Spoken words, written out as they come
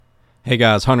Hey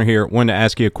guys, Hunter here. Wanted to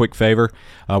ask you a quick favor.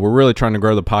 We're really trying to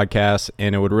grow the podcast,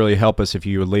 and it would really help us if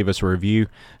you would leave us a review.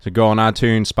 So go on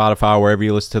iTunes, Spotify, wherever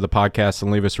you listen to the podcast,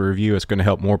 and leave us a review. It's going to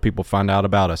help more people find out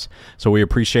about us. So we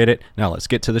appreciate it. Now let's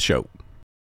get to the show.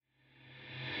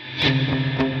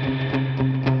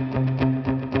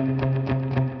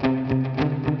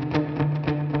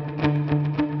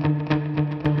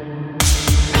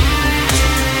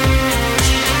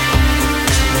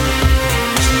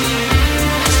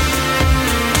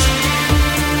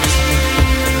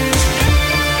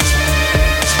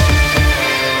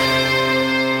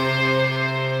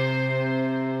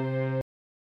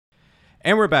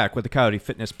 And we're back with the Coyote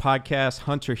Fitness Podcast.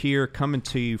 Hunter here, coming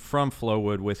to you from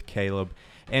Flowwood with Caleb.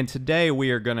 And today we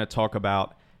are going to talk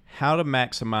about how to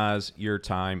maximize your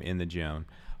time in the gym.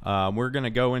 We're going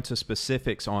to go into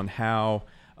specifics on how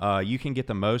you can get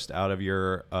the most out of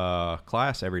your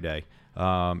class every day.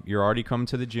 You're already coming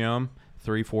to the gym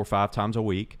 3, 4, 5 times a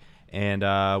week. And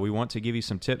we want to give you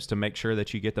some tips to make sure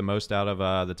that you get the most out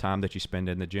of the time that you spend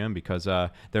in the gym, because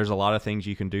there's a lot of things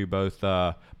you can do both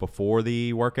before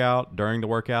the workout, during the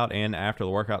workout, and after the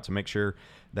workout to make sure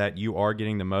that you are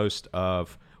getting the most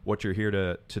of what you're here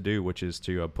to do, which is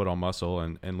to put on muscle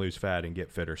and lose fat and get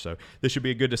fitter. So this should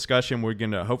be a good discussion. We're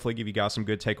going to hopefully give you guys some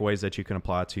good takeaways that you can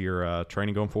apply to your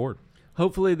training going forward.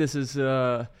 Hopefully this is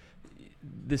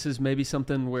maybe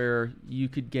something where you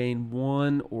could gain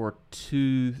 1 or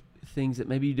 2 things that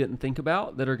maybe you didn't think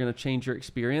about that are going to change your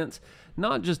experience,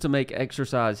 not just to make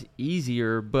exercise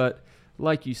easier, but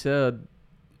like you said,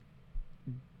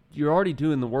 you're already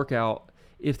doing the workout.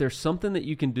 If there's something that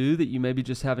you can do that you maybe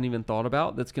just haven't even thought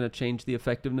about that's going to change the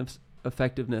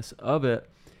effectiveness of it,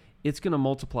 it's going to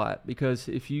multiply it. Because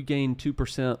if you gain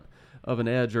 2% of an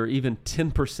edge, or even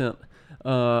 10%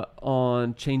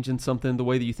 on changing something, the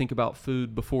way that you think about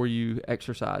food before you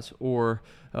exercise, or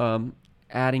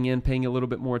adding in, paying a little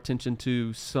bit more attention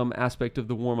to some aspect of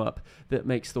the warm-up that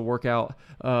makes the workout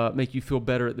make you feel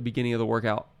better at the beginning of the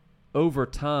workout. Over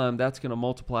time, that's going to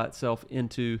multiply itself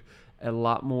into a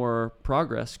lot more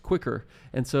progress quicker.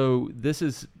 And so this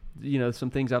is,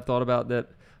 some things I've thought about that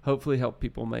hopefully help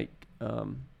people make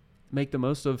the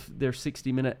most of their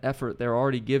 60-minute effort they're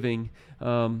already giving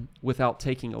without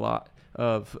taking a lot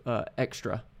of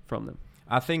extra from them.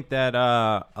 I think that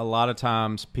a lot of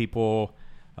times people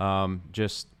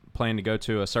just plan to go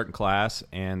to a certain class,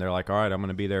 and they're like, all right, I'm going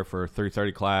to be there for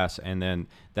 3:30 class, and then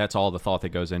that's all the thought that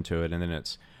goes into it. And then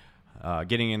it's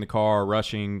getting in the car,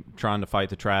 rushing, trying to fight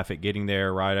the traffic, getting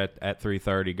there right at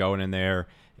 3:30, going in there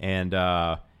and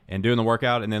doing the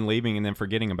workout, and then leaving, and then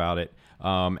forgetting about it.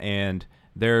 And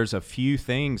there's a few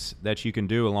things that you can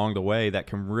do along the way that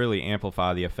can really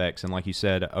amplify the effects. And like you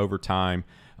said, over time,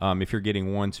 if you're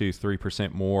getting 1, 2,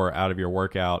 3% more out of your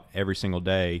workout every single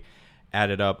day,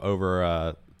 added up over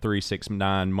a 3, 6,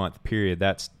 9 month period,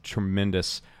 that's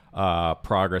tremendous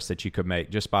progress that you could make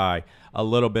just by a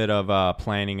little bit of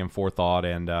planning and forethought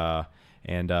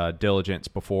and diligence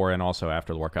before and also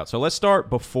after the workout. So let's start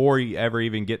before you ever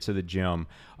even get to the gym.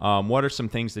 What are some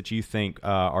things that you think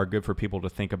are good for people to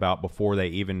think about before they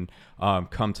even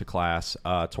come to class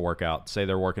to work out? Say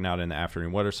they're working out in the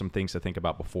afternoon. What are some things to think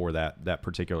about before that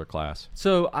particular class?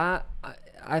 So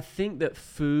I think that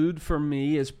food for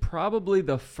me is probably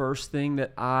the first thing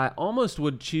that I almost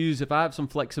would choose if I have some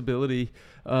flexibility.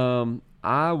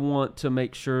 I want to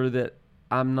make sure that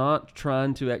I'm not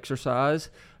trying to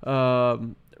exercise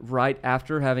right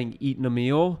after having eaten a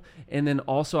meal. And then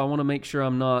also I want to make sure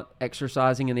I'm not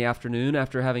exercising in the afternoon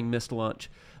after having missed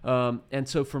lunch. And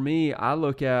so for me, I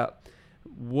look at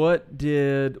what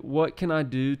can I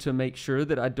do to make sure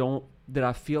that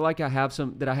I feel like I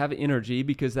have energy,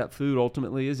 because that food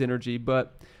ultimately is energy,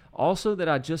 but also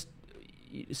that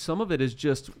some of it is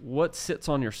just what sits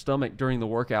on your stomach during the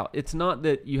workout. It's not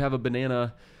that you have a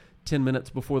banana 10 minutes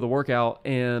before the workout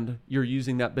and you're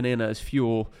using that banana as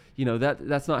fuel.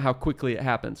 That's not how quickly it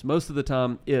happens. Most of the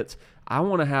time I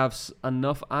want to have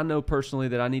enough. I know personally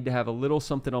that I need to have a little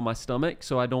something on my stomach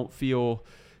so I don't feel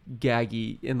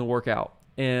gaggy in the workout.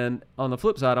 And on the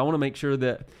flip side, I want to make sure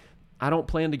that I don't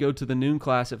plan to go to the noon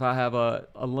class if I have a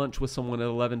lunch with someone at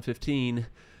 11:15.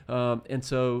 And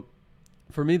so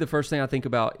for me, the first thing I think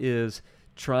about is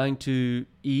trying to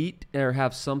eat or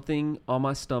have something on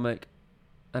my stomach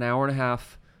an hour and a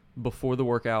half before the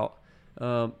workout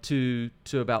to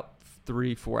about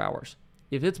 3-4 hours.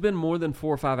 If it's been more than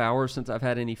 4 or 5 hours since I've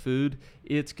had any food,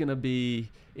 it's gonna be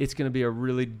a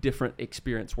really different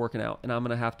experience working out, and I'm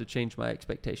gonna have to change my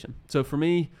expectation. So for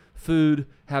me, food,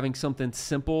 having something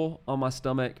simple on my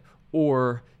stomach,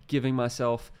 or giving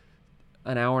myself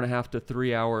an hour and a half to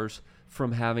 3 hours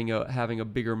from having a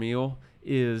bigger meal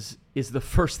is the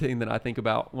first thing that I think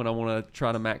about when I want to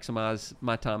try to maximize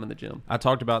my time in the gym. I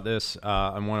talked about this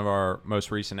in one of our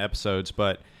most recent episodes,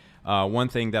 but one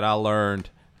thing that I learned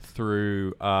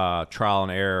through trial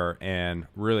and error and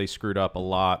really screwed up a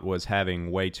lot was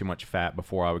having way too much fat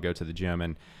before I would go to the gym.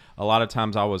 And a lot of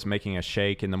times I was making a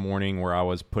shake in the morning where I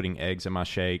was putting eggs in my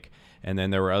shake, and then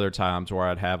there were other times where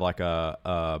I'd have like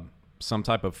some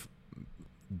type of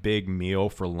big meal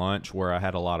for lunch where I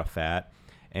had a lot of fat,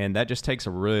 and that just takes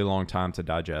a really long time to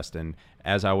digest. And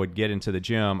as I would get into the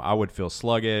gym, I would feel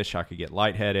sluggish. I could get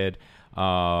lightheaded.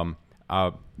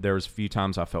 There was a few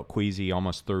times I felt queasy,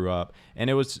 almost threw up, and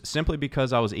it was simply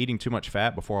because I was eating too much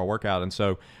fat before I work out. And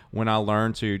so when I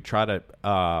learned to try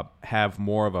to have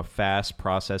more of a fast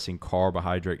processing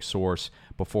carbohydrate source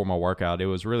before my workout, it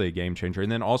was really a game changer.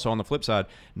 And then also on the flip side,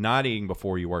 not eating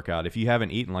before you work out. If you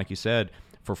haven't eaten, like you said,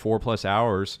 for 4+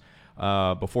 hours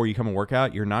before you come and work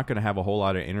out, you're not going to have a whole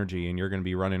lot of energy, and you're going to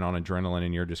be running on adrenaline,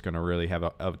 and you're just going to really have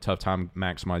a tough time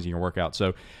maximizing your workout.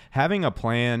 So having a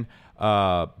plan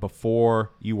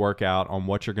before you work out on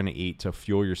what you're going to eat to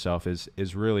fuel yourself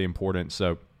is really important.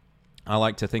 So I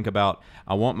like to think about,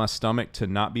 I want my stomach to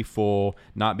not be full,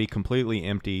 not be completely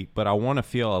empty, but I want to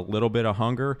feel a little bit of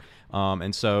hunger.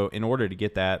 And so in order to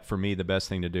get that, for me, the best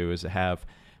thing to do is to have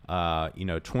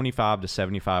 25 to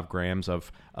 75 grams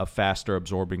of faster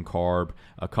absorbing carb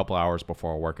a couple hours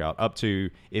before a workout, up to,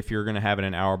 if you're going to have it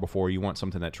an hour before, you want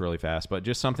something that's really fast, but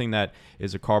just something that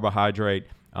is a carbohydrate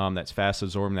that's fast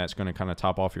absorbing, that's going to kind of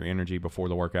top off your energy before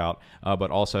the workout,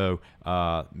 but also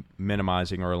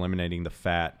minimizing or eliminating the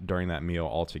fat during that meal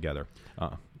altogether.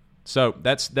 So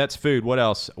that's food. What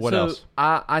else? What else?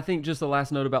 I think just the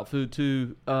last note about food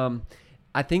too.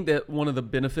 I think that one of the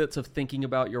benefits of thinking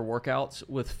about your workouts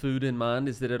with food in mind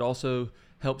is that it also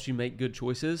helps you make good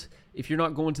choices. If you're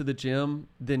not going to the gym,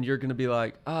 then you're going to be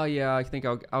like, oh yeah, I think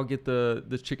I'll get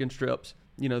the chicken strips,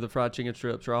 the fried chicken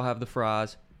strips, or I'll have the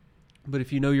fries. But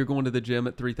if you know you're going to the gym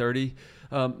at 3:30,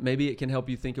 maybe it can help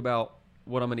you think about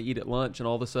what I'm going to eat at lunch, and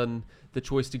all of a sudden the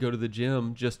choice to go to the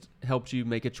gym just helps you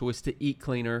make a choice to eat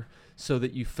cleaner so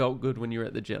that you felt good when you're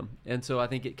at the gym. And so I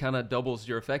think it kind of doubles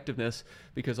your effectiveness,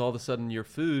 because all of a sudden your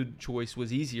food choice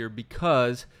was easier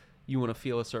because you want to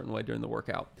feel a certain way during the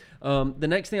workout. The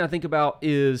next thing I think about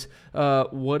is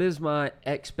what is my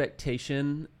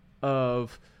expectation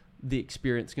of the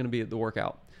experience going to be at the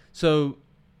workout? So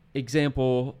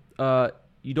example,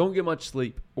 you don't get much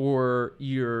sleep, or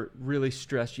you're really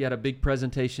stressed. You had a big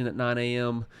presentation at 9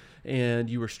 a.m. and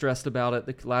you were stressed about it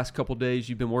the last couple of days.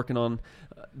 You've been working on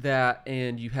that,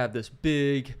 and you have this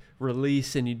big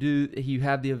release, and you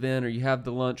have the event, or you have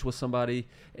the lunch with somebody,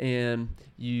 and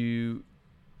you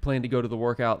plan to go to the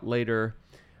workout later.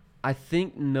 I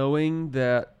think knowing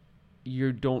that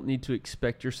you don't need to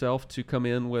expect yourself to come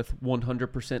in with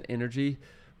 100% energy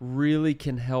really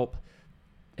can help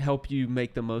you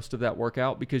make the most of that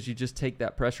workout, because you just take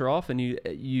that pressure off and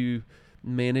you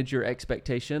manage your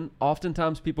expectation.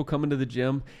 Oftentimes people come into the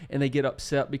gym and they get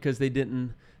upset because they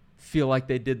didn't feel like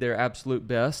they did their absolute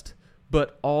best,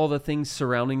 but all the things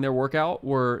surrounding their workout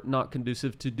were not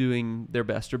conducive to doing their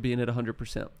best or being at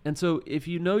 100%. And so if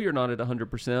you know you're not at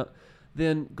 100%,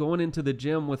 then going into the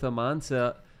gym with a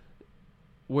mindset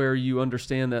where you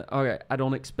understand that, all right, I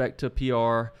don't expect to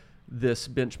PR this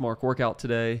benchmark workout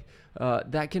today,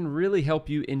 that can really help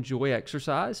you enjoy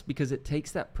exercise, because it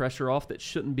takes that pressure off that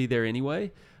shouldn't be there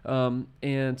anyway.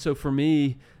 And so for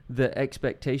me, the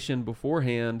expectation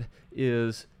beforehand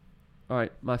is, all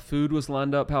right, my food was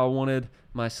lined up how I wanted,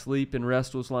 my sleep and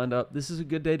rest was lined up. This is a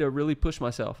good day to really push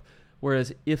myself.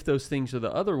 Whereas if those things are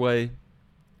the other way,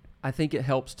 I think it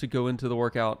helps to go into the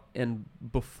workout and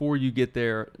before you get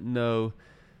there, know,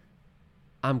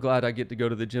 I'm glad I get to go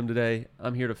to the gym today.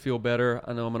 I'm here to feel better.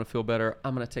 I know I'm going to feel better.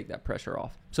 I'm going to take that pressure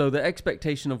off. So the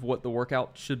expectation of what the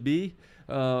workout should be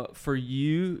for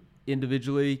you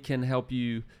individually can help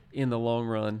you in the long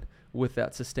run with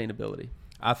that sustainability.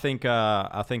 I think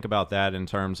about that in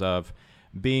terms of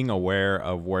being aware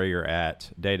of where you're at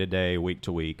day to day, week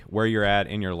to week, where you're at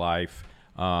in your life,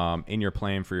 in your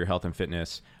plan for your health and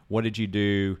fitness. What did you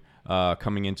do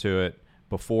coming into it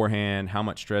beforehand? How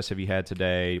much stress have you had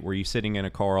today? Were you sitting in a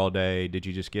car all day? Did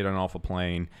you just get on off a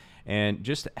plane? And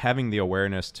just having the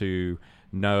awareness to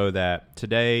know that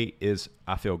today is,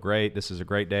 I feel great. This is a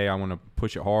great day. I want to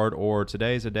push it hard. Or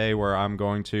today is a day where I'm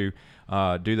going to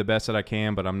do the best that I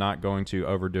can, but I'm not going to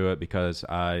overdo it because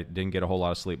I didn't get a whole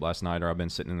lot of sleep last night, or I've been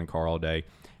sitting in the car all day.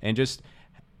 And just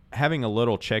having a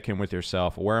little check-in with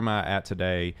yourself. Where am I at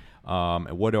today?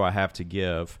 What do I have to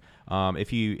give?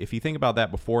 if you think about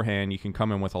that beforehand, you can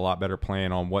come in with a lot better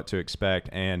plan on what to expect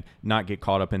and not get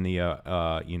caught up in the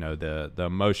the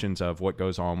emotions of what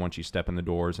goes on once you step in the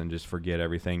doors and just forget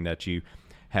everything that you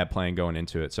had planned going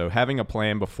into it. So having a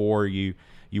plan before you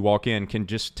walk in can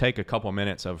just take a couple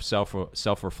minutes of self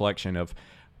reflection of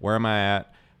where am I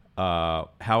at, how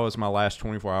has my last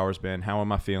 24 hours been, how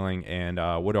am I feeling, and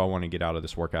what do I want to get out of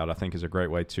this workout. I think is a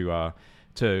great way to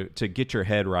get your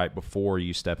head right before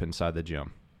you step inside the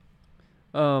gym.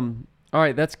 All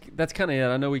right, that's kind of it.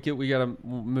 I know we got to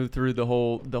move through the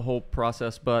whole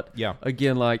process, but yeah,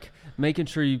 again, like making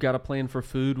sure you've got a plan for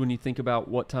food when you think about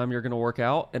what time you're going to work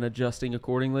out and adjusting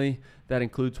accordingly. That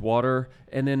includes water,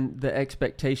 and then the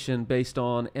expectation based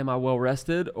on am I well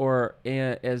rested or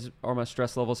are my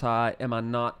stress levels high? Am I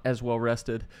not as well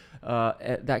rested?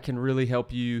 That can really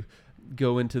help you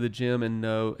go into the gym and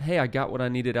know, hey, I got what I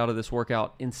needed out of this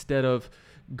workout, instead of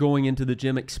going into the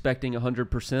gym expecting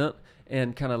 100%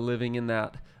 and kind of living in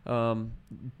that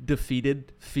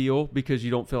defeated feel because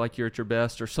you don't feel like you're at your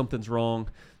best or something's wrong,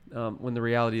 when the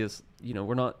reality is,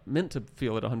 we're not meant to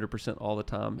feel at 100% all the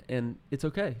time, and it's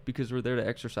okay because we're there to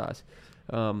exercise,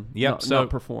 not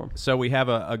perform. So we have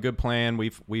a good plan.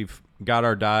 We've got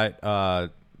our diet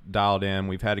dialed in.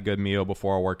 We've had a good meal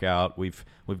before our workout. We've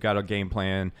got a game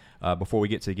plan before we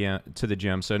get to the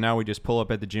gym. So now we just pull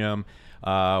up at the gym.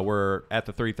 We're at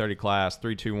the 3:30 class,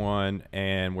 3, 2, 1,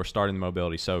 and we're starting the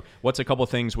mobility. So what's a couple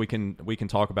of things we can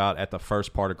talk about at the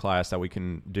first part of class that we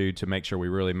can do to make sure we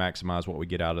really maximize what we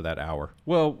get out of that hour?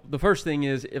 Well, the first thing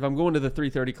is, if I'm going to the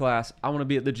 3:30 class, I want to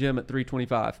be at the gym at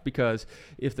 3:25, because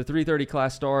if the 3:30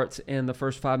 class starts and the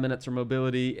first 5 minutes are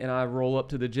mobility and I roll up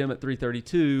to the gym at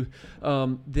 3:32,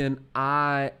 then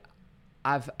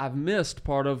I've missed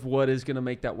part of what is going to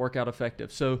make that workout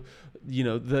effective. So,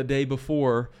 the day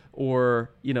before,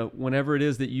 or, whenever it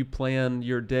is that you plan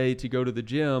your day to go to the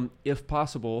gym, if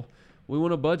possible, we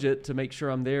want to budget to make sure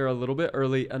I'm there a little bit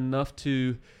early, enough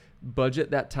to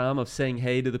budget that time of saying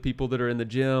hey to the people that are in the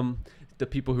gym, the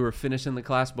people who are finishing the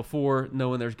class before,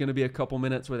 knowing there's going to be a couple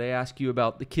minutes where they ask you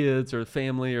about the kids or the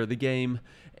family or the game,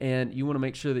 and you want to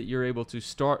make sure that you're able to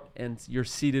start and you're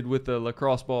seated with the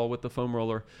lacrosse ball, with the foam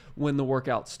roller when the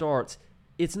workout starts.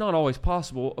 It's not always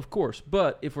possible, of course,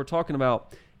 but if we're talking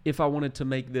about, if I wanted to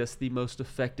make this the most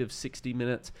effective 60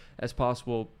 minutes as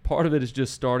possible, part of it is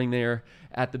just starting there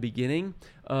at the beginning.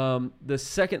 The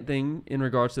second thing in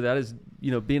regards to that is,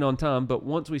 being on time. But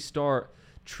once we start,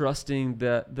 trusting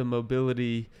that the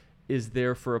mobility is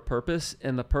there for a purpose,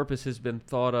 and the purpose has been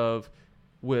thought of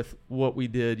with what we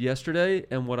did yesterday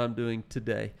and what I'm doing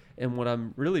today and what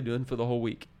I'm really doing for the whole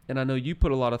week. And I know you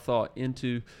put a lot of thought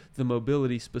into the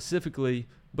mobility specifically,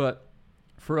 but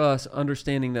for us,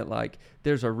 understanding that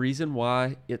there's a reason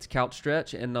why it's couch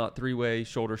stretch and not 3-way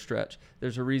shoulder stretch.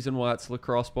 There's a reason why it's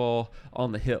lacrosse ball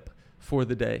on the hip for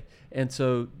the day. And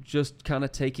so just kind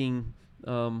of taking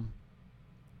the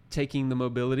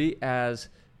mobility as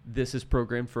this is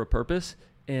programmed for a purpose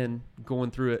and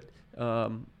going through it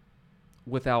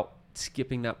without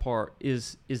skipping that part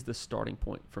is the starting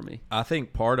point for me. I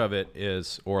think part of it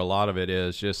is, or a lot of it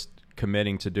is, just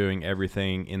committing to doing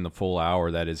everything in the full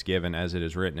hour that is given as it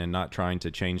is written, and not trying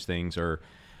to change things or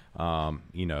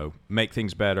make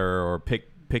things better or pick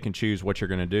and choose what you're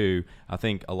going to do. I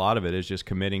think a lot of it is just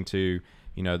committing to,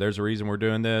 there's a reason we're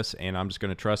doing this, and I'm just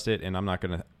going to trust it, and I'm not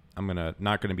going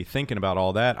to be thinking about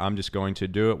all that. I'm just going to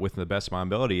do it with the best of my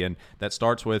ability. And that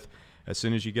starts with, as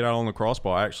soon as you get out on the cross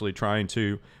ball, actually trying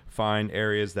to find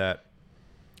areas that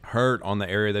hurt on the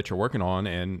area that you're working on,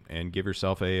 and give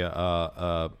yourself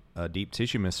a deep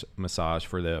tissue massage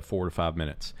for the 4 to 5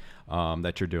 minutes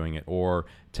that you're doing it, or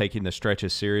taking the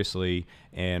stretches seriously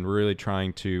and really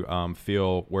trying to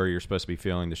feel where you're supposed to be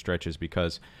feeling the stretches,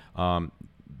 because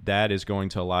that is going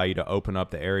to allow you to open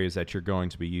up the areas that you're going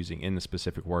to be using in the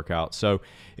specific workout. So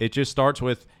it just starts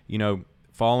with,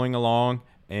 following along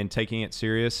and taking it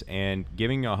serious and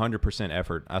giving 100%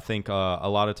 effort. I think a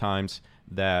lot of times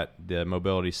that the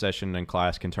mobility session in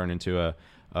class can turn into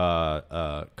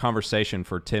a conversation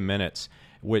for 10 minutes,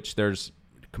 which there's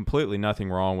completely nothing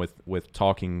wrong with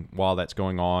talking while that's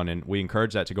going on, and we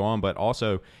encourage that to go on, but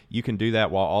also you can do that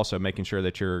while also making sure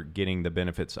that you're getting the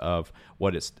benefits of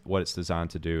what it's designed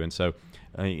to do. And so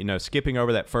skipping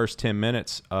over that first 10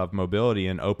 minutes of mobility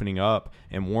and opening up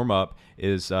and warm up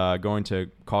is going to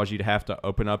cause you to have to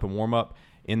open up and warm up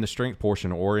in the strength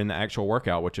portion or in the actual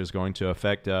workout, which is going to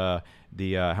affect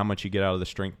the how much you get out of the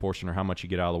strength portion or how much you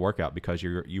get out of the workout because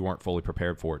you weren't fully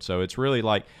prepared for it. So it's really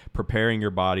like preparing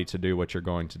your body to do what you're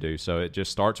going to do. So it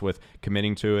just starts with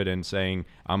committing to it and saying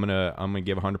I'm gonna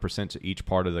give 100% to each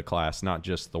part of the class, not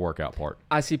just the workout part.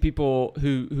 I see people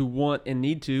who want and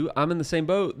need to. I'm in the same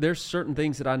boat. There's certain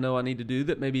things that I know I need to do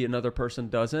that maybe another person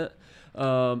doesn't.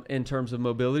 In terms of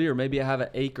mobility, or maybe I have an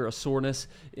ache or a soreness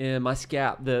in my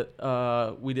scap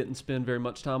that we didn't spend very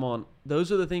much time on.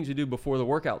 Those are the things we do before the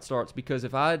workout starts, because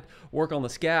if I work on the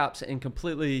scaps and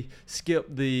completely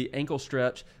skip the ankle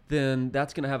stretch, then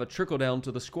that's going to have a trickle down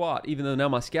to the squat, even though now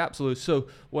my scap's loose. So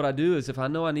what I do is if I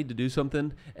know I need to do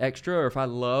something extra, or if I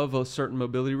love a certain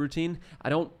mobility routine, I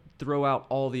don't throw out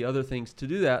all the other things to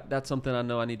do that. That's something I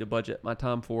know I need to budget my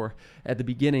time for at the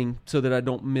beginning so that I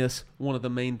don't miss one of the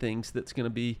main things that's going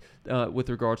to be with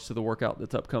regards to the workout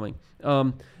that's upcoming.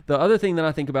 The other thing that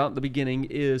I think about at the beginning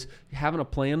is having a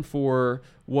plan for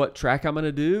what track I'm going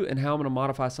to do and how I'm going to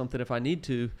modify something if I need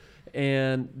to.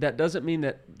 And that doesn't mean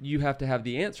that you have to have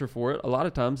the answer for it. A lot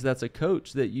of times that's a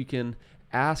coach that you can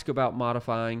ask about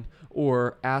modifying,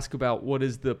 or ask about what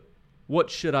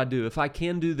should I do? If I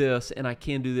can do this and I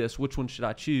can do this, which one should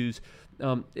I choose?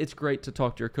 It's great to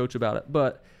talk to your coach about it.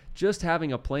 But just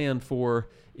having a plan for,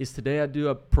 is today I do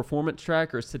a performance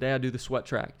track or is today I do the sweat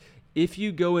track? If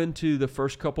you go into the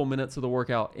first couple minutes of the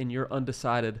workout and you're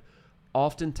undecided,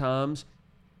 oftentimes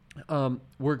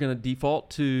we're going to default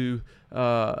to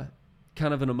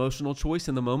kind of an emotional choice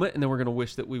in the moment, and then we're going to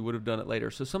wish that we would have done it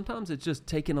later. So sometimes it's just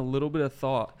taking a little bit of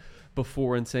thought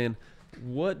before and saying,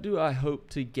 what do I hope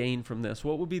to gain from this?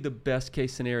 What would be the best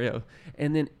case scenario?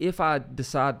 And then if I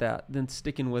decide that, then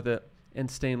sticking with it and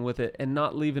staying with it and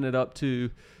not leaving it up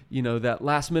to, that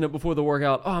last minute before the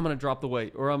workout, I'm going to drop the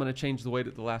weight or I'm going to change the weight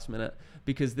at the last minute,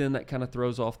 because then that kind of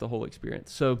throws off the whole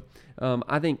experience. So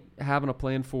I think having a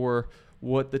plan for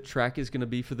what the track is going to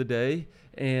be for the day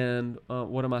and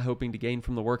what am I hoping to gain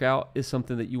from the workout is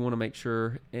something that you want to make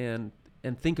sure and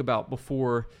think about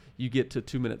before you get to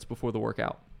 2 minutes before the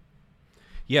workout.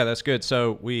 Yeah, that's good.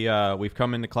 So we've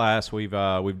come into class. We've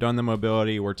done the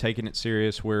mobility. We're taking it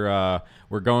serious. We're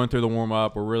going through the warm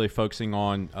up. We're really focusing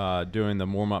on doing the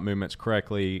warm up movements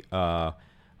correctly.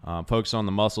 Focus on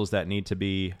the muscles that need to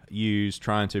be used,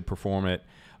 trying to perform it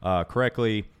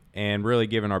correctly, and really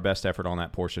giving our best effort on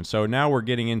that portion. So now we're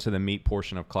getting into the meat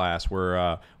portion of class.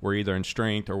 We're either in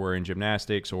strength or we're in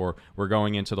gymnastics or we're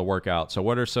going into the workout. So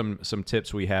what are some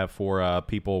tips we have for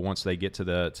people once they get to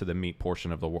the meat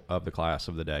portion of the class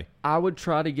of the day? I would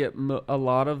try to get a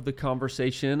lot of the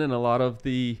conversation and a lot of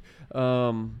the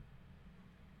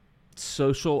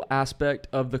social aspect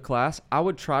of the class. I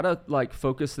would try to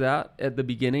focus that at the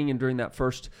beginning and during that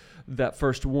first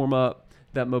warm up,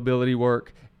 that mobility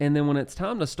work. And then when it's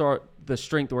time to start the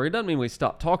strength work, it doesn't mean we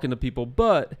stop talking to people,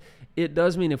 but it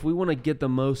does mean if we want to get the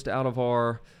most out of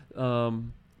our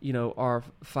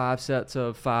 5 sets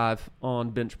of 5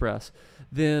 on bench press,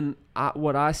 then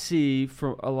what I see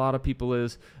from a lot of people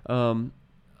is not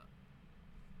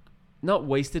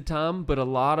wasted time, but a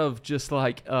lot of just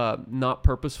not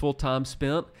purposeful time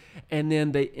spent. And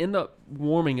then they end up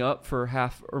warming up for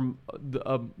half or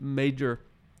a major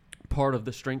part of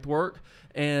the strength work.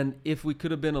 And if we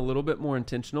could have been a little bit more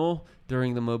intentional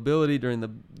during the mobility,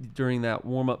 during that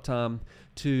warm up time,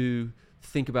 to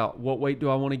think about what weight do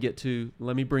I want to get to?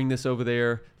 Let me bring this over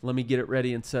there. Let me get it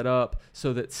ready and set up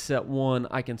so that set 1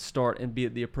 I can start and be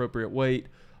at the appropriate weight.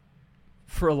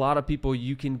 For a lot of people,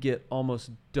 you can get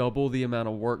almost double the amount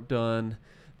of work done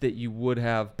that you would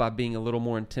have by being a little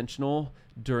more intentional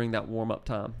during that warm up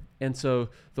time. And so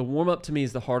the warm up to me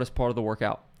is the hardest part of the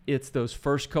workout. It's those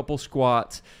first couple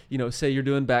squats, say you're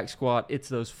doing back squat. It's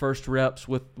those first reps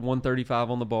with 135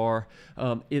 on the bar.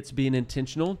 It's being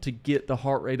intentional to get the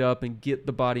heart rate up and get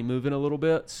the body moving a little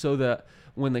bit so that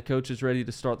when the coach is ready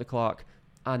to start the clock,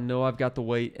 I know I've got the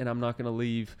weight and I'm not going to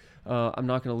leave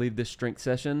this strength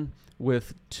session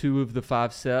with 2 of the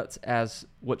 5 sets as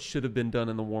what should have been done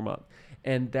in the warm up.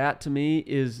 And that to me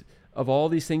is, of all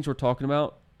these things we're talking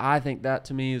about, I think that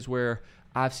to me is where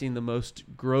I've seen the most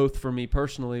growth for me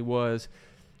personally, was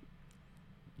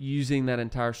using that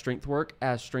entire strength work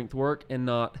as strength work and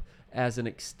not as an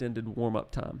extended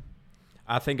warm-up time.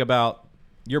 I think about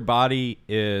your body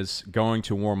is going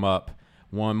to warm up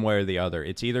one way or the other.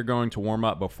 It's either going to warm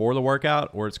up before the workout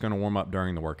or it's going to warm up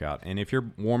during the workout. And if you're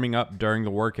warming up during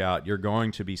the workout, you're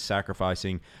going to be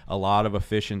sacrificing a lot of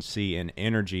efficiency and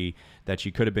energy that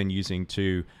you could have been using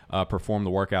to perform the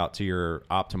workout to your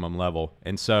optimum level.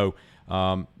 And so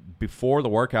before the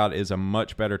workout is a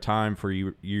much better time for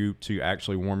you to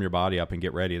actually warm your body up and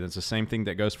get ready. That's the same thing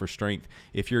that goes for strength.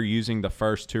 If you're using the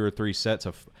first 2 or 3 sets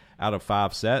out of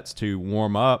 5 sets to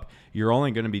warm up, you're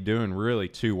only going to be doing really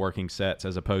 2 working sets,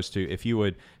 as opposed to if you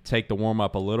would take the warm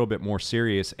up a little bit more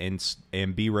serious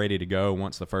and be ready to go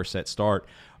once the first set start.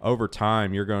 Over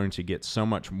time, you're going to get so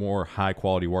much more high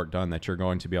quality work done that you're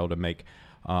going to be able to make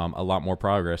a lot more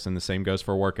progress. And the same goes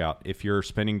for a workout. If you're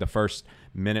spending the first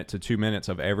minute to 2 minutes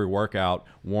of every workout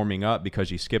warming up because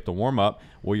you skipped the warm up,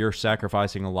 well, you're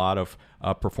sacrificing a lot of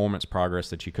performance progress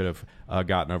that you could have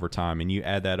gotten over time. And you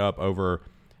add that up over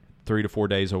 3 to 4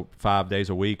 days, 5 days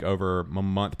a week over a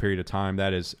month period of time.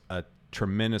 That is a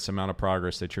tremendous amount of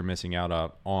progress that you're missing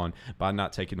out on by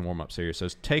not taking the warm up serious. So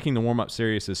taking the warm up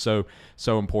serious is so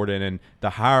important. And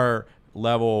the higher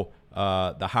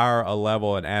a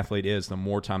level an athlete is, the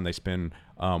more time they spend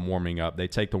warming up. They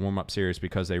take the warm up serious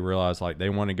because they realize like they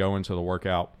want to go into the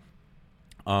workout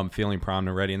feeling primed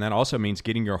and ready. And that also means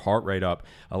getting your heart rate up.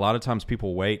 A lot of times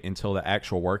people wait until the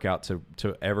actual workout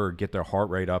to ever get their heart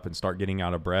rate up and start getting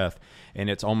out of breath. And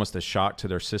it's almost a shock to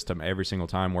their system every single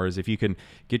time. Whereas if you can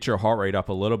get your heart rate up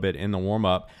a little bit in the warm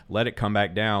up, let it come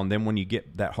back down, then when you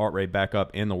get that heart rate back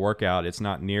up in the workout, it's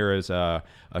not near as a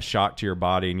shock to your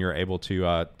body, and you're able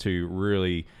to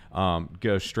really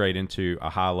go straight into a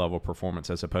high level performance,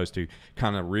 as opposed to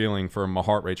kind of reeling from my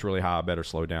heart rate's really high, I better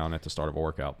slow down at the start of a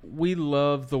workout. We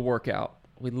love the workout.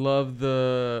 We love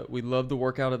the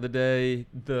workout of the day,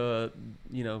 the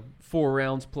 4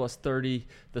 rounds plus 30,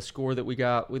 the score that we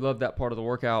got. We love that part of the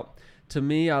workout. To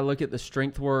me, I look at the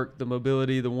strength work, the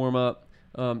mobility, the warm up,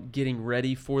 getting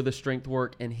ready for the strength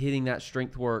work and hitting that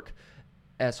strength work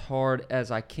as hard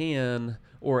as I can,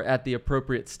 or at the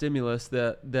appropriate stimulus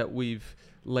that we've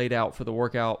laid out for the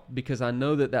workout, because I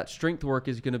know that strength work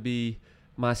is going to be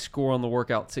my score on the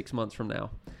workout 6 months from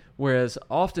now. Whereas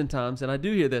oftentimes, and I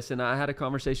do hear this, and I had a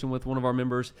conversation with one of our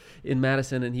members in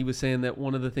Madison, and he was saying that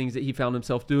one of the things that he found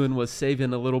himself doing was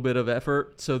saving a little bit of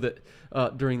effort so that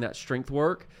during that strength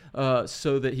work,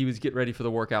 so that he was getting ready for the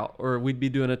workout. Or we'd be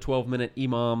doing a 12-minute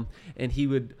EMOM, and he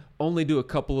would only do a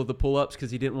couple of the pull-ups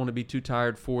because he didn't want to be too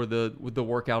tired for the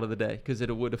workout of the day, because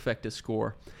it would affect his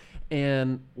score.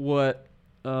 And what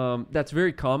that's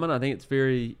very common. I think it's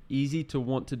very easy to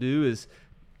want to do is,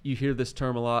 you hear this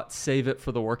term a lot, save it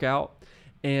for the workout.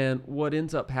 And what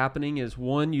ends up happening is,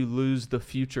 one, you lose the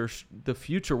future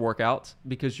workouts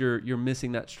because you're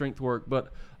missing that strength work.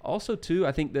 But also, two,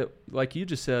 I think that, like you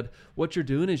just said, what you're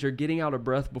doing is you're getting out of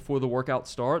breath before the workout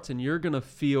starts, and you're gonna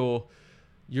feel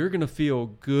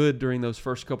good during those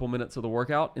first couple minutes of the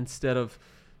workout, instead of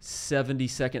 70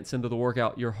 seconds into the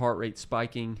workout, your heart rate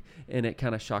spiking and it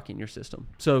kind of shocking your system.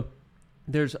 So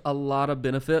there's a lot of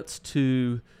benefits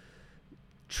to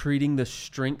treating the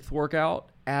strength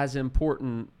workout as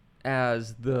important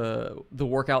as the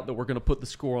workout that we're going to put the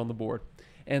score on the board.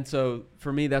 And so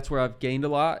for me, that's where I've gained a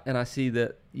lot. And I see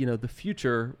that, the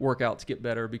future workouts get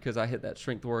better because I hit that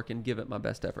strength work and give it my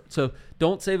best effort. So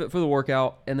don't save it for the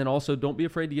workout. And then also don't be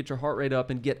afraid to get your heart rate up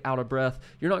and get out of breath.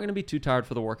 You're not going to be too tired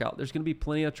for the workout. There's going to be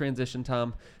plenty of transition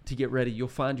time to get ready. You'll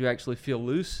find you actually feel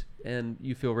loose and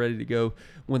you feel ready to go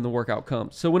when the workout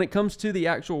comes. So when it comes to the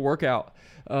actual workout,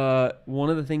 one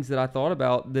of the things that I thought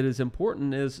about that is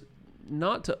important is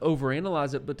not to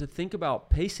overanalyze it, but to think about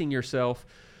pacing yourself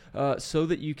so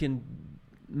that you can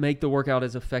make the workout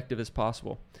as effective as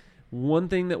possible. One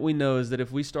thing that we know is that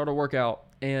if we start a workout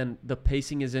and the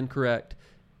pacing is incorrect,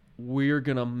 we're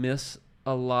going to miss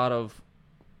a lot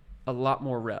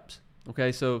more reps.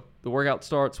 Okay, so the workout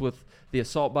starts with the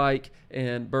assault bike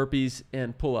and burpees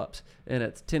and pull-ups, and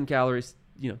it's 10 calories,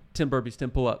 10 burpees, 10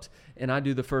 pull-ups, and I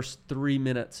do the first 3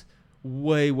 minutes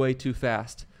way, way too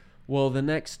fast. Well, the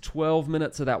next 12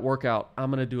 minutes of that workout,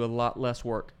 I'm going to do a lot less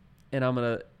work, and I'm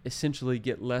going to essentially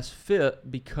get less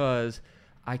fit because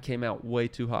I came out way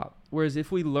too hot. Whereas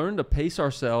if we learn to pace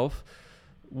ourselves,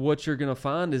 what you're going to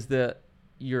find is that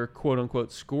your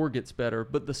quote-unquote score gets better,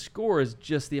 but the score is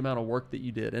just the amount of work that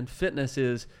you did, and fitness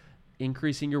is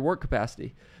increasing your work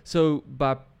capacity. So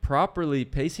by properly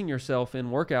pacing yourself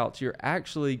in workouts, you're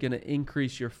actually going to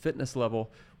increase your fitness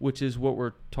level, which is what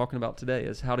we're talking about today,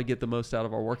 is how to get the most out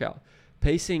of our workout.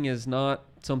 Pacing is not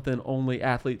something only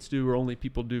athletes do or only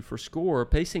people do for score.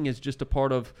 Pacing is just a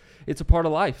part of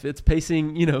life. It's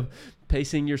pacing,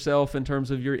 pacing yourself in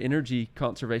terms of your energy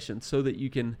conservation so that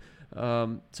you can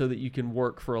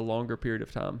work for a longer period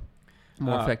of time.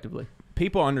 more effectively.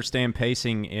 People understand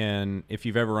pacing if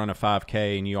you've ever run a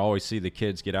 5K and you always see the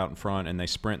kids get out in front and they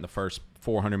sprint the first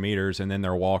 400 meters and then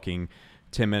they're walking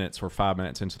 10 minutes or 5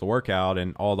 minutes into the workout,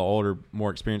 and all the older,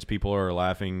 more experienced people are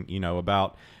laughing,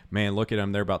 about, man, look at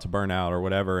them, they're about to burn out or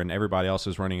whatever, and everybody else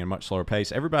is running at a much slower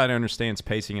pace. Everybody understands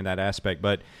pacing in that aspect,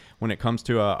 but when it comes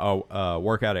to a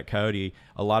workout at Cody,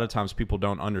 a lot of times people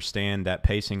don't understand that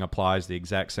pacing applies the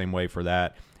exact same way for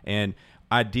that. And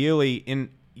ideally, in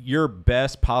your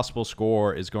best possible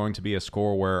score is going to be a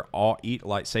score where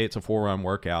like say it's a 4-round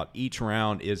workout, each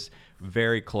round is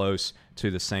very close to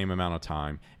the same amount of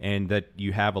time, and that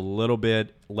you have a little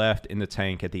bit left in the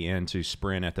tank at the end to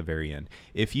sprint at the very end.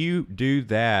 If you do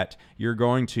that, you're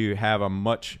going to have a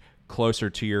much closer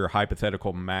to your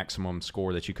hypothetical maximum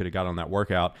score that you could have got on that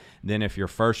workout than if your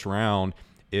first round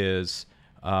is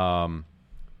 1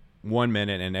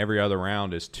 minute and every other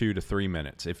round is 2 to 3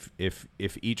 minutes. If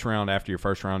each round after your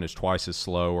first round is twice as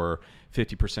slow or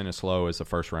 50% as slow as the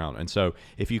first round. And so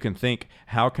if you can think,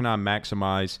 how can I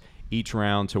maximize each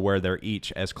round to where they're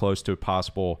each as close to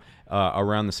possible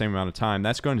around the same amount of time,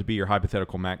 that's going to be your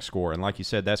hypothetical max score. And like you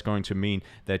said, that's going to mean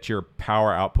that your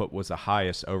power output was the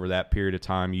highest over that period of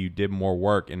time. You did more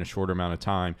work in a shorter amount of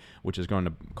time, which is going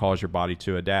to cause your body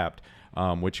to adapt,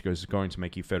 which is going to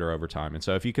make you fitter over time. And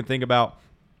so if you can think about,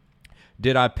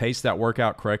 did I pace that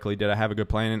workout correctly? Did I have a good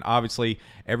plan? And obviously,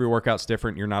 every workout's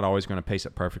different. You're not always going to pace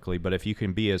it perfectly. But if you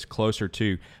can be as closer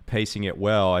to pacing it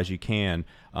well as you can,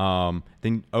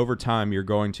 then over time, you're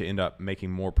going to end up making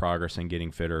more progress and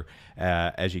getting fitter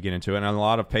as you get into it. And a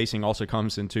lot of pacing also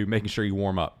comes into making sure you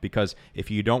warm up. Because if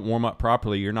you don't warm up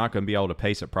properly, you're not going to be able to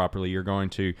pace it properly. Your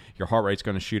heart rate's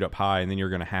going to shoot up high, and then you're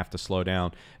going to have to slow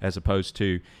down, as opposed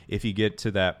to if you get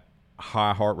to that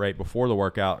high heart rate before the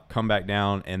workout, come back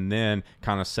down, and then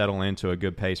kind of settle into a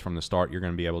good pace from the start, you're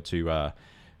going to be able to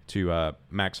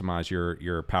maximize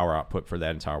your power output for that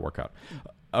entire workout.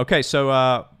 Okay,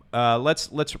 so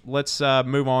let's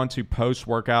move on to post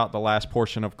workout, the last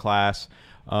portion of class.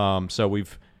 So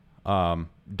we've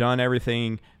done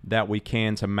everything that we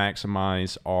can to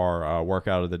maximize our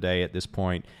workout of the day at this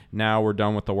point. Now we're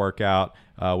done with the workout.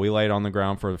 We laid on the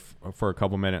ground for a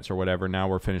couple minutes or whatever. Now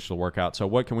we're finished the workout. So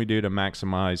what can we do to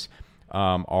maximize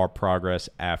our progress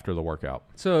after the workout?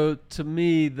 So to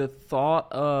me, the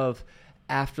thought of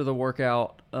after the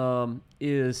workout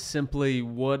is simply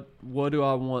what do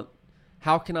I want?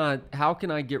 How can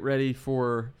I get ready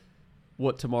for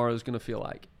what tomorrow is going to feel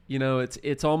like?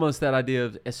 It's almost that idea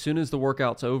of as soon as the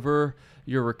workout's over,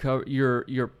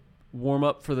 your warm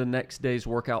up for the next day's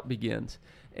workout begins.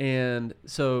 And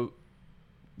so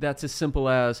that's as simple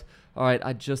as, all right,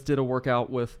 I just did a workout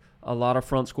with a lot of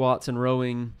front squats and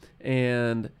rowing,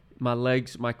 and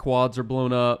my quads are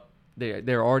blown up.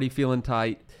 They're already feeling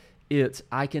tight.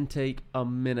 I can take a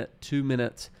minute, 2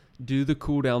 minutes, do the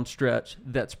cool down stretch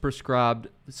that's prescribed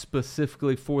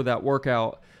specifically for that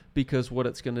workout, because what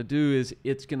it's going to do is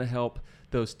it's going to help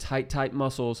those tight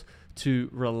muscles to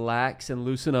relax and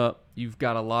loosen up. You've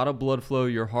got a lot of blood flow.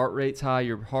 Your heart rate's high.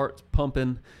 Your heart's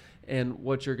pumping. And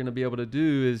what you're going to be able to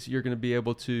do is you're going to be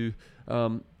able to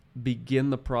begin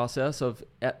the process of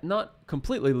not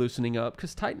completely loosening up,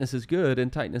 because tightness is good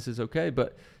and tightness is okay,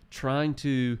 but trying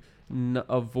to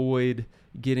avoid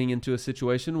getting into a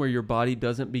situation where your body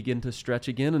doesn't begin to stretch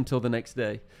again until the next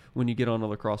day when you get on a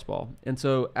lacrosse ball. And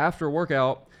so after a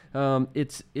workout,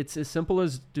 it's as simple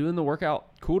as doing the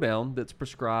workout cool down that's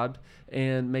prescribed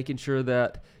and making sure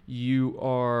that you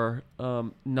are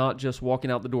not just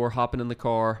walking out the door, hopping in the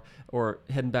car, or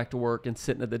heading back to work and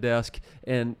sitting at the desk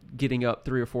and getting up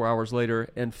 3 or 4 hours later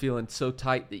and feeling so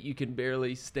tight that you can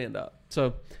barely stand up.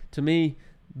 So to me,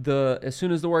 as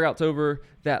soon as the workout's over,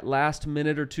 that last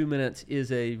minute or 2 minutes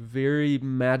is a very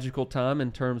magical time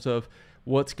in terms of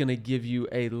what's going to give you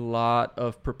a lot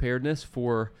of preparedness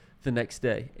for the next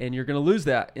day. And you're going to lose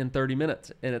that in 30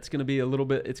 minutes, and it's going to be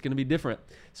it's going to be different.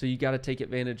 So you got to take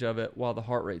advantage of it while the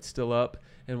heart rate's still up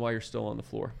and while you're still on the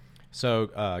floor.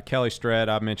 So Kelly Strett,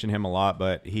 I've mentioned him a lot,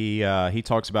 but he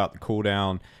talks about the cool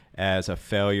down as a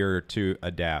failure to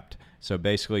adapt. So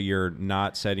basically, you're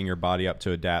not setting your body up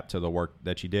to adapt to the work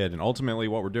that you did. And ultimately,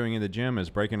 what we're doing in the gym is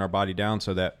breaking our body down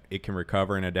so that it can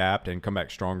recover and adapt and come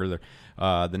back stronger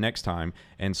the next time.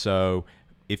 And so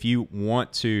if you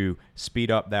want to speed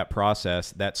up that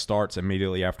process, that starts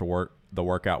immediately after the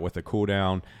workout with a cool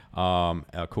down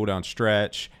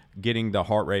stretch, getting the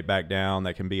heart rate back down.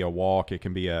 That can be a walk. It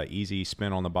can be an easy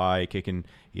spin on the bike. It can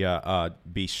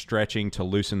be stretching to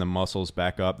loosen the muscles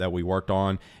back up that we worked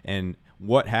on. And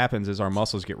what happens is our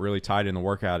muscles get really tight in the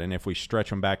workout, and if we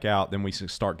stretch them back out, then we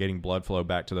start getting blood flow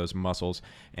back to those muscles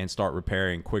and start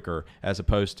repairing quicker, as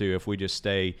opposed to if we just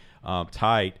stay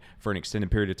tight for an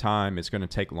extended period of time, it's going to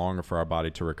take longer for our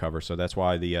body to recover. So that's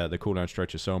why the cool down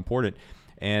stretch is so important.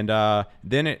 And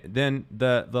then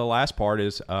the last part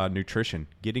is nutrition,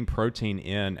 getting protein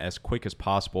in as quick as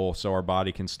possible so our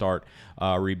body can start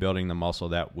rebuilding the muscle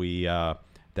that we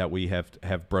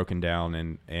have broken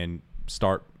down, and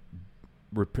start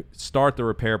the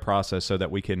repair process so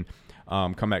that we can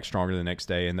come back stronger the next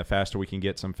day. And the faster we can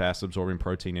get some fast absorbing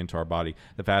protein into our body,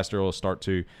 the faster it will start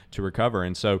to recover.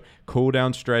 And so cool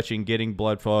down stretching, getting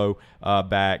blood flow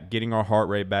back, getting our heart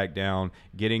rate back down,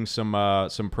 getting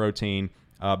some protein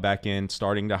back in,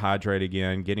 starting to hydrate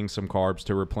again, getting some carbs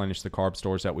to replenish the carb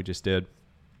stores that we just did,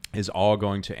 is all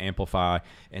going to amplify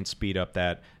and speed up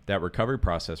that recovery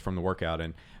process from the workout.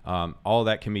 And all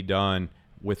that can be done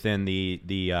within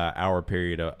the hour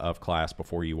period of class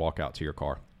before you walk out to your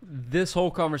car. This whole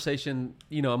conversation,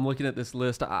 I'm looking at this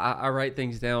list. I write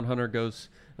things down. Hunter goes,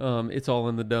 it's all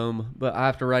in the dome, but I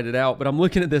have to write it out. But I'm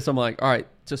looking at this. I'm like, all right,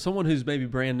 to someone who's maybe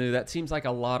brand new, that seems like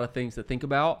a lot of things to think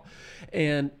about.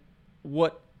 And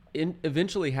what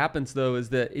eventually happens, though, is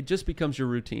that it just becomes your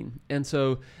routine. And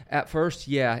so at first,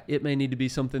 it may need to be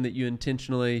something that you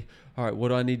intentionally, all right, what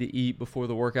do I need to eat before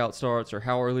the workout starts, or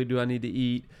how early do I need to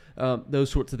eat,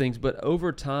 those sorts of things. But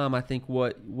over time, I think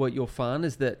what you'll find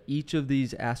is that each of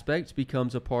these aspects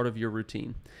becomes a part of your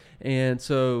routine. And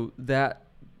so that,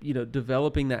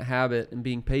 developing that habit and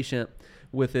being patient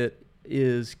with it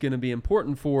is going to be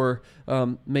important for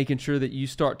making sure that you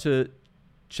start to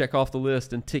check off the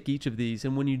list and tick each of these.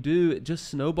 And when you do, it just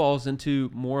snowballs into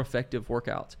more effective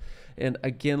workouts. And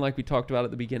again, like we talked about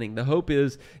at the beginning, the hope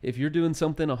is if you're doing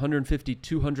something 150,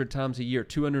 200 times a year,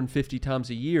 250 times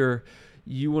a year,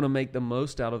 you want to make the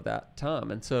most out of that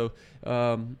time. And so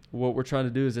what we're trying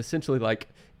to do is essentially like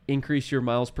increase your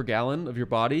miles per gallon of your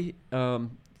body.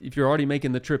 If you're already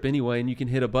making the trip anyway and you can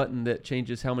hit a button that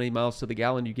changes how many miles to the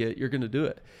gallon you get, you're going to do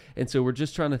it. And so we're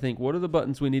just trying to think, what are the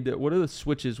buttons what are the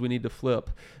switches we need to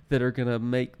flip that are going to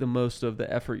make the most of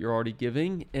the effort you're already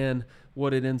giving? And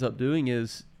what it ends up doing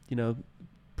is,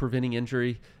 preventing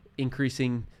injury,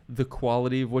 increasing the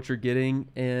quality of what you're getting,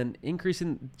 and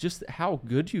increasing just how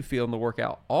good you feel in the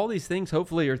workout. All these things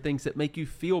hopefully are things that make you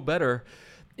feel better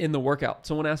in the workout.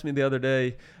 Someone asked me the other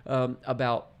day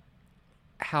about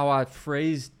how I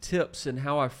phrase tips and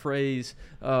how I phrase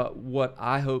what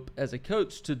I hope as a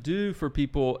coach to do for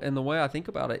people. And the way I think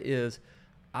about it is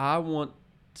I want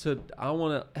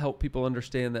to help people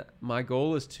understand that my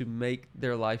goal is to make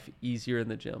their life easier in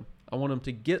the gym. I want them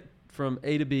to get from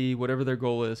A to B, whatever their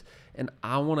goal is, and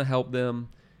I want to help them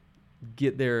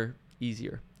get there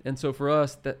easier. And so for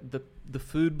us, that the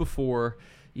food before,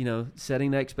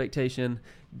 setting the expectation,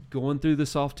 going through the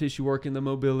soft tissue work and the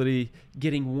mobility,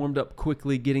 getting warmed up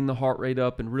quickly, getting the heart rate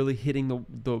up, and really hitting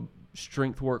the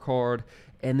strength work hard,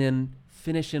 and then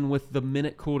finishing with the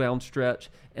minute cool down stretch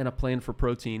and a plan for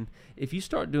protein. If you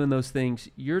start doing those things,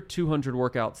 your 200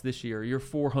 workouts this year, your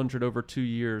 400 over 2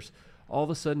 years, all of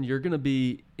a sudden you're going to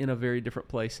be in a very different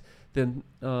place than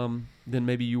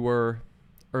maybe you were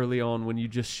early on when you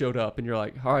just showed up and you're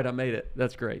like, all right, I made it.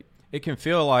 That's great. It can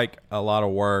feel like a lot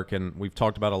of work, and we've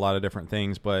talked about a lot of different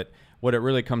things, but what it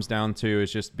really comes down to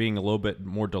is just being a little bit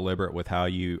more deliberate with how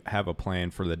you have a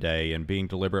plan for the day, and being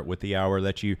deliberate with the hour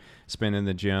that you spend in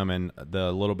the gym and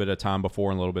the little bit of time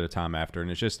before and a little bit of time after.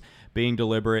 And it's just being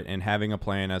deliberate and having a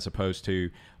plan as opposed to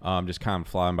just kind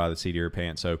of flying by the seat of your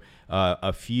pants. So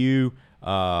a few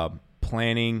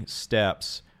planning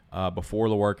steps before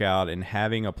the workout, and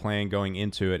having a plan going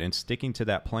into it and sticking to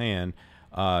that plan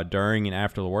during and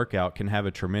after the workout can have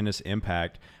a tremendous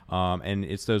impact. And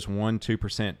it's those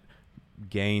 1-2%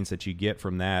 gains that you get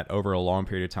from that over a long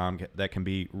period of time that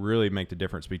can really make the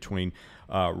difference between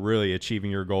really achieving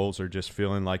your goals or just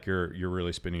feeling like you're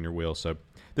really spinning your wheels. So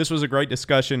this was a great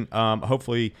discussion.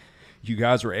 Hopefully you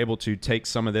guys were able to take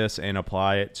some of this and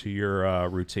apply it to your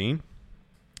routine.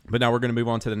 But now we're going to move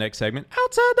on to the next segment,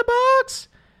 Outside the Box.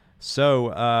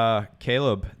 So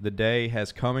Caleb, the day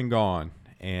has come and gone,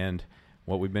 and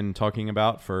what we've been talking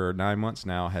about for 9 months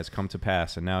now has come to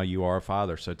pass, and now you are a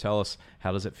father. So tell us,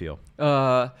 how does it feel?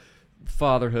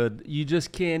 Fatherhood. You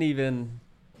just can't even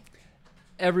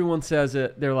 – everyone says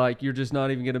it. They're like, you're just not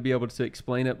even going to be able to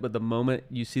explain it. But the moment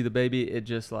you see the baby, it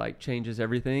just like changes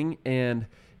everything. And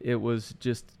it was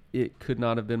just – it could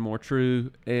not have been more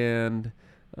true. And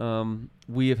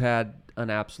we have had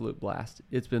an absolute blast.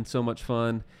 It's been so much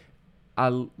fun.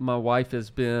 My wife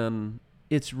has been –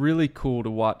 it's really cool to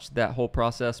watch that whole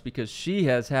process, because she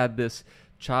has had this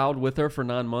child with her for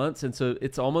 9 months, and so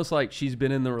it's almost like she's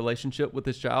been in the relationship with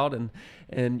this child,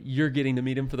 and you're getting to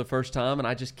meet him for the first time, and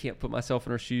I just can't put myself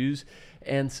in her shoes.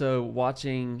 And so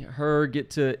watching her get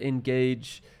to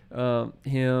engage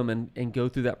him and go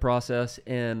through that process,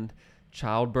 and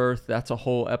childbirth, that's a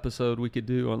whole episode we could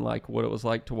do on like what it was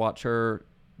like to watch her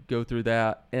go through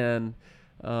that. And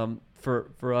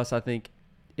for us, I think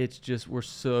it's just, we're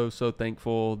so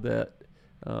thankful that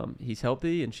he's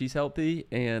healthy and she's healthy,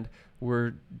 and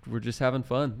we're just having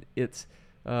fun. It's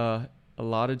a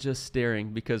lot of just staring,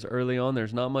 because early on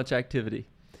there's not much activity.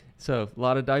 So a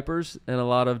lot of diapers and a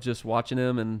lot of just watching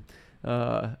him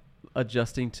and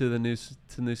adjusting to the new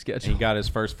schedule. And he got his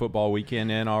first football weekend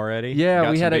in already.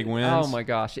 Yeah, we had big wins. Oh my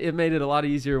gosh, it made it a lot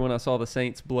easier when I saw the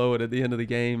Saints blow it at the end of the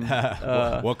game.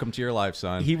 Welcome to your life,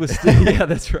 son. He was still, yeah,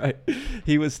 that's right.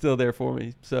 He was still there for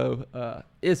me. So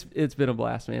it's been a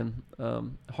blast, man.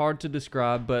 Hard to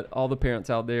describe, but all the parents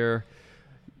out there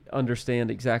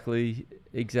understand exactly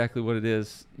what it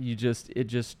is. It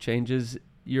just changes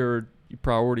your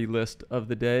priority list of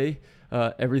the day.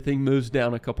 Everything moves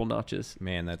down a couple notches.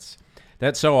 Man, that's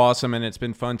so awesome, and it's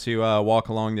been fun to walk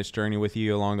along this journey with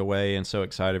you along the way, and so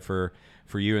excited for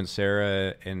you and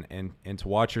Sarah, and to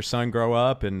watch your son grow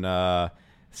up and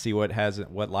see what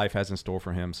life has in store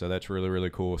for him. So that's really, really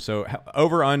cool. So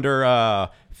under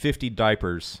 50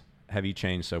 diapers have you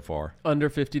changed so far? Under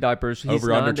 50 diapers.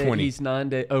 Under 20. He's 9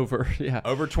 days over. Yeah.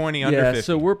 Over 20, under 50.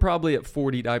 So we're probably at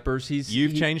 40 diapers.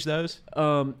 You've changed those?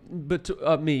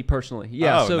 But me personally.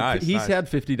 Yeah. Oh, so nice, he's nice. had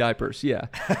 50 diapers. Yeah.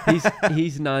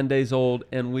 He's 9 days old,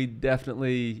 and we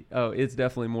definitely, it's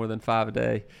definitely more than 5 a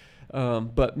day.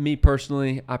 But me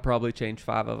personally, I probably change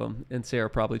 5 of them, and Sarah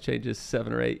probably changes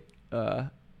 7 or 8,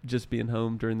 just being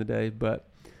home during the day. But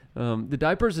the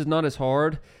diapers is not as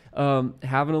hard.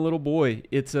 Having a little boy,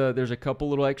 there's a couple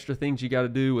little extra things you got to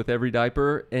do with every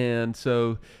diaper, and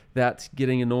so that's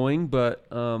getting annoying. But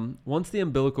once the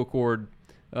umbilical cord,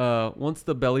 once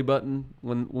the belly button,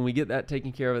 when we get that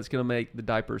taken care of, it's going to make the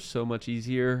diapers so much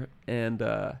easier. And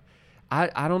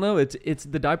I don't know, it's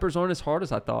the diapers aren't as hard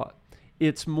as I thought.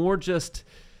 It's more just,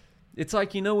 it's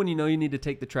like, when you need to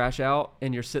take the trash out,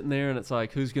 and you're sitting there, and it's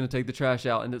like, who's going to take the trash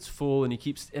out? And it's full, and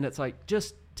and it's like,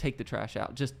 just take the trash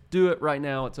out. Just do it right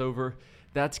now. It's over.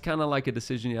 That's kind of like a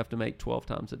decision you have to make 12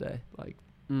 times a day. Like,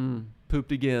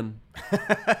 pooped again.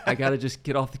 I got to just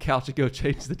get off the couch and go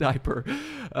change the diaper.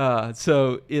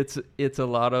 So it's a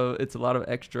lot of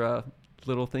extra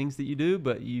little things that you do,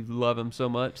 but you love them so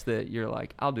much that you're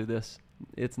like, I'll do this.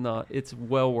 It's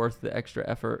well worth the extra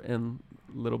effort and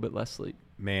a little bit less sleep.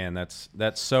 Man, that's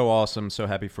so awesome. So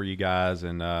happy for you guys,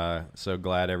 and so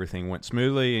glad everything went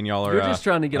smoothly. And y'all are You're just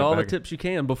trying to get all the tips you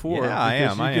can before. Yeah, I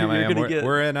am.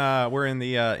 We're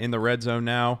in the red zone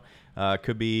now.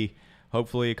 Could be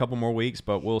hopefully a couple more weeks,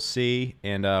 but we'll see.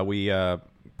 And we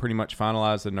pretty much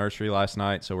finalized the nursery last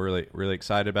night, so we're really, really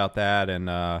excited about that,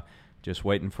 and just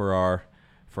waiting for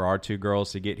our 2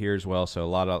 girls to get here as well. So a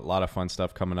lot of fun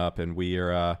stuff coming up, and we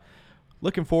are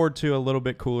looking forward to a little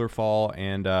bit cooler fall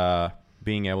and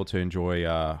being able to enjoy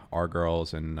our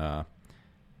girls, and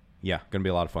going to be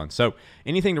a lot of fun. So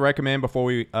anything to recommend before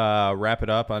we wrap it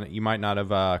up? You might not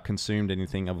have consumed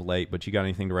anything of late, but you got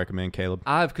anything to recommend, Caleb?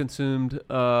 I've consumed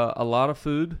a lot of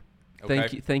food.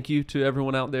 Okay. Thank you to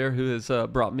everyone out there who has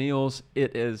brought meals.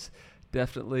 It is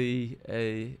definitely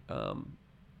a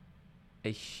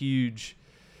huge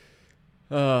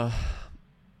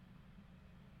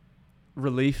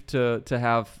relief to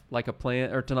have like a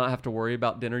plan, or to not have to worry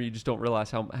about dinner. You just don't realize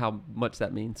how much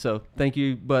that means. So thank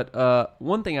you. But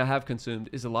one thing I have consumed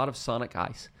is a lot of Sonic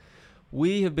ice.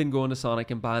 We have been going to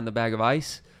Sonic and buying the bag of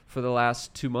ice for the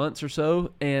last 2 months or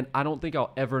so, and I don't think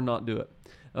I'll ever not do it.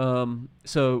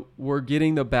 So we're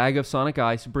getting the bag of Sonic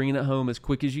ice, bringing it home as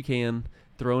quick as you can,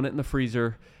 throwing it in the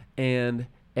freezer, and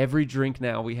every drink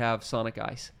now we have Sonic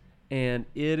ice. And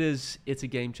it's a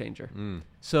game changer.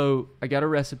 So I got a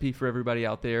recipe for everybody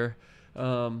out there.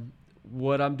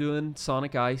 What I'm doing,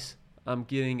 Sonic Ice, I'm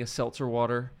getting a seltzer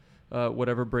water,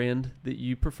 whatever brand that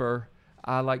you prefer.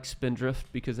 I like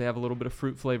Spindrift because they have a little bit of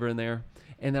fruit flavor in there.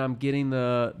 And then I'm getting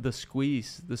the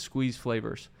squeeze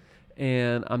flavors.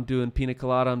 And I'm doing pina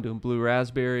colada, I'm doing blue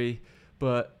raspberry,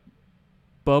 but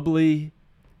bubbly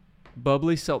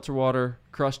seltzer water,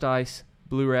 crushed ice,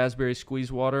 blue raspberry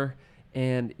squeeze water.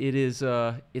 And it's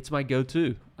my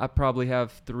go-to. I probably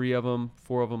have 3 of them,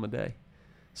 4 of them a day.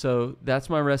 So that's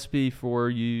my recipe for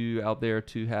you out there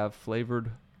to have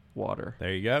flavored water.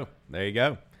 There you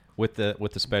go. With the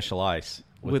special ice.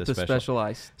 with the special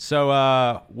ice.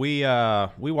 So we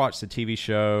watched the TV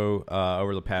show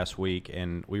over the past week,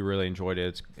 and we really enjoyed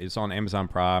it. It's on Amazon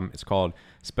Prime. It's called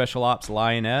Special Ops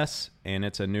Lioness, and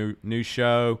it's a new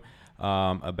show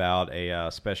about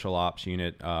a special ops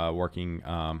unit working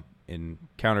in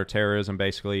counterterrorism,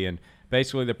 basically. And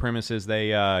basically, the premise is they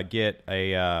get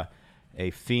a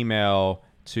female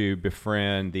to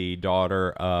befriend the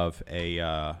daughter of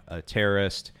a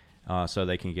terrorist, so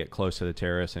they can get close to the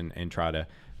terrorist and try to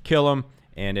kill him.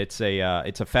 And it's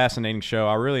a fascinating show.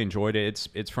 I really enjoyed it.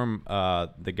 It's from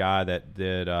the guy that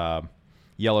did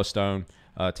Yellowstone,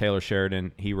 Taylor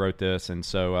Sheridan. He wrote this, and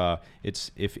so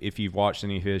it's if you've watched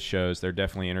any of his shows, they're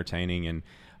definitely entertaining.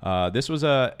 And this was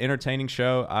a entertaining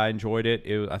show. I enjoyed it.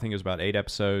 I think it was about 8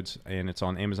 episodes, and it's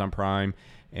on Amazon Prime.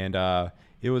 And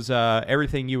it was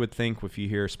everything you would think if you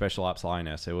hear Special Ops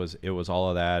Lioness. It was all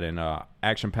of that, and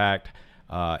action packed,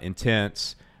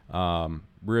 intense,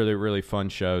 really really fun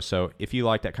show. So if you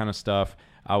like that kind of stuff,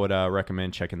 I would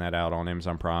recommend checking that out on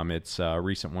Amazon Prime. It's a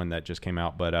recent one that just came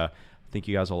out, but I think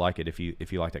you guys will like it if you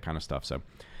like that kind of stuff. So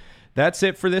that's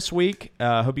it for this week.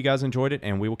 Hope you guys enjoyed it,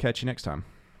 and we will catch you next time.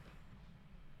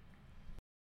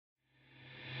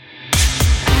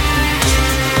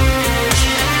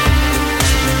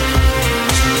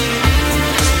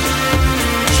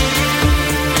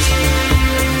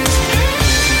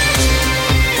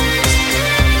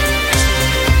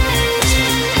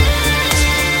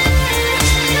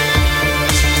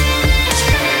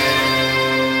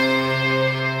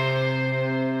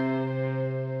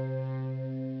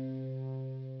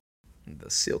 The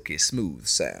silky smooth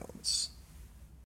sounds.